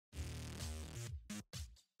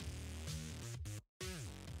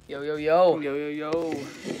Yo, yo, yo. Yo, yo, yo.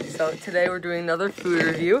 So today we're doing another food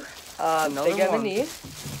review. Big M&E.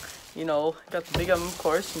 You know, got the big M, of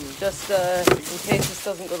course. And Just in case this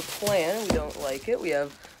doesn't go to plan, we don't like it. We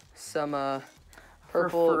have some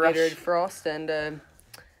purple Gatorade Frost and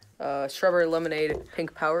strawberry lemonade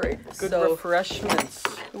pink Powerade. Good refreshments.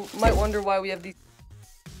 You might wonder why we have these.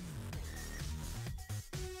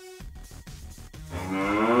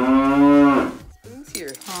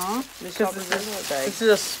 Here. Huh? This is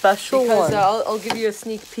a special one. I'll give you a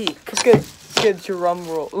sneak peek. Let's get your rum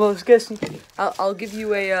roll. Well, let's get a sneak peek. I'll give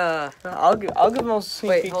you a I'll give them a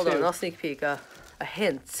sneak peek. Wait, hold too. on, not sneak peek. A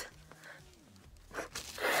hint.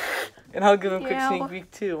 And I'll give them a quick sneak peek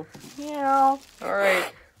too. Yeah. All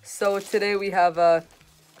right. So today we have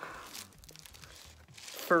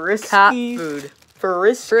Friskies. cat food.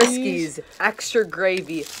 Friskies. Extra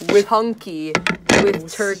gravy with hunky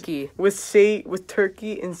with turkey. With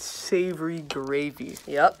turkey and savory gravy.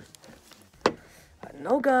 Yep. I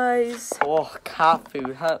know, guys. Oh, cat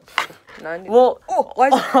food. Huh? 90. Well,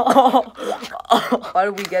 why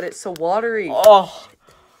did we get it so watery? Oh.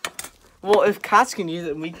 Well, if cats can eat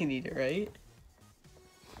it, we can eat it, right?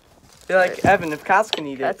 You're like, Right. Evan, if cats can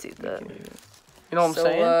eat it, Cats eat that. You know what I'm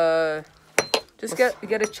saying? Just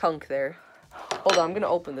get a chunk there. Hold on, I'm gonna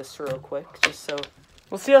open this real quick, just so.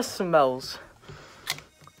 We'll see how it smells.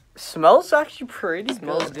 Smells actually pretty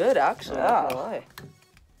Smells good, actually. Yeah. Not gonna lie.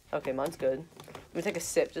 Okay, mine's good. Let me take a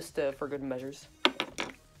sip just for good measures.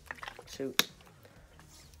 Shoot.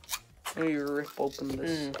 Let me rip open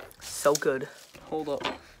this. So good. Hold up.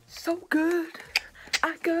 So good.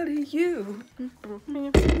 I got you.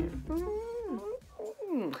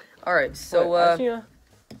 All right, so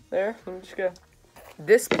there. Let me just go.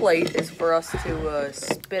 this plate is for us to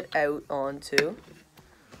spit out onto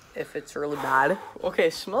if it's really bad. Okay,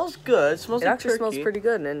 smells good. Smells It like actually smells turkey. pretty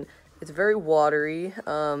good, and it's very watery.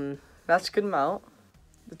 That's a good amount.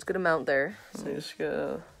 It's a good amount there. So just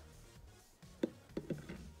go.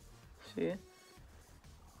 See?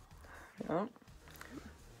 Yeah.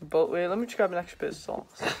 But wait, let me just grab an extra bit of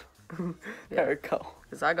sauce. There we go.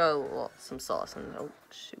 Because I got some sauce and oh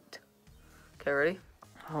shoot. Okay, ready?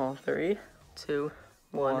 Oh, 3, 2,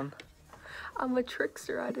 1. I'm a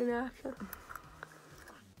trickster. I didn't have to.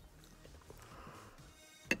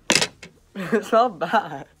 It's not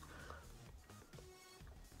bad.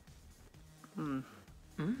 It's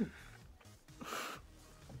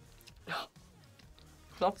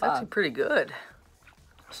not It's actually bad. pretty good.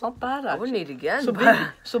 It's not bad, actually. I wouldn't eat again. So,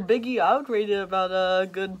 but... Biggie, I would rate it about a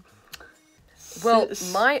good... Well,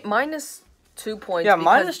 mine is 2 points. Yeah, because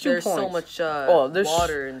mine is 2 there's points. so much there's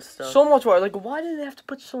water and stuff. So much water. Like, why did they have to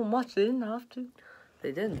put so much? They didn't have to.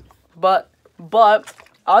 They didn't. But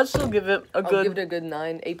I'd still give it a good... I'll give it a good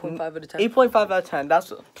 9, 8.5 out of 10. 8.5 out of 10.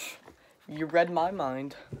 That's... You read my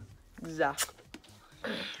mind. Exactly.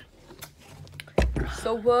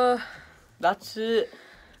 So, That's it.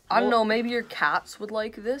 I don't know, maybe your cats would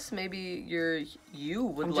like this. Maybe you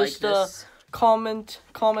would like this. Comment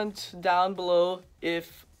down below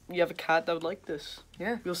if you have a cat that would like this.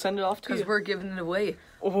 Yeah. We'll send it off to you. Because we're giving it away.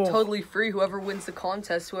 Oh. Totally free. Whoever wins the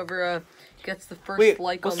contest, whoever gets the first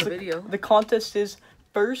like on the video. The contest is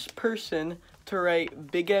first person to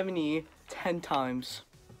write Big M&E 10 times.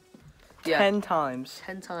 Yeah. 10 times.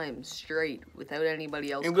 10 times straight without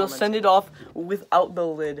anybody else And we'll commenting. send it off without the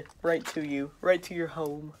lid right to you. Right to your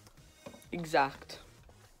home. Exact.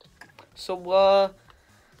 So, I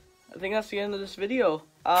think that's the end of this video.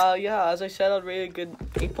 Yeah, as I said, I'd rate a good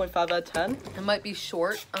 8.5 out of 10. It might be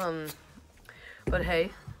short, but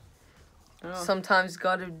hey, sometimes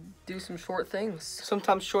gotta do some short things.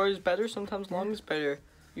 Sometimes short is better, sometimes long is better.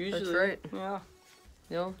 Usually. That's right. Yeah.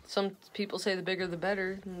 You know, some people say the bigger the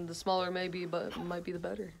better, and the smaller might be the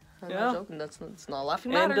better. I'm not joking. It's not a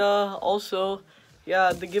laughing matter. And also,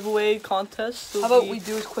 yeah, the giveaway contest. How about we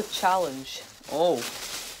do a quick challenge? Oh.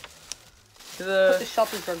 Put the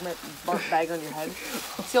shopper's drug bag on your head.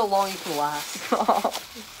 See how long you can last.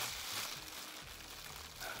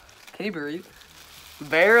 Can you breathe?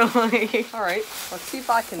 Barely. All right, let's see if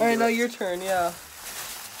I can. All right, do now it. your turn. Yeah.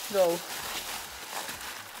 Go.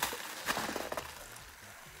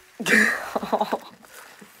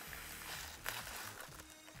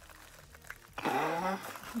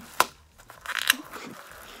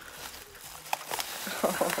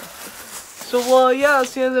 So, yeah,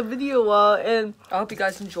 that's the end of the video, and I hope you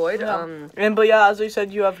guys enjoyed. but yeah, as I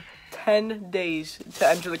said, you have 10 days to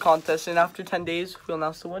enter the contest, and after 10 days, we'll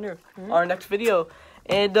announce the winner on our next video.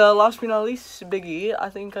 And last but not least, Biggie, I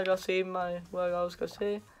think I gotta say what I was gonna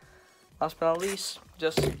say. Last but not least,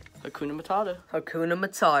 just Hakuna Matata. Hakuna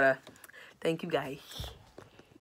Matata. Thank you, guys.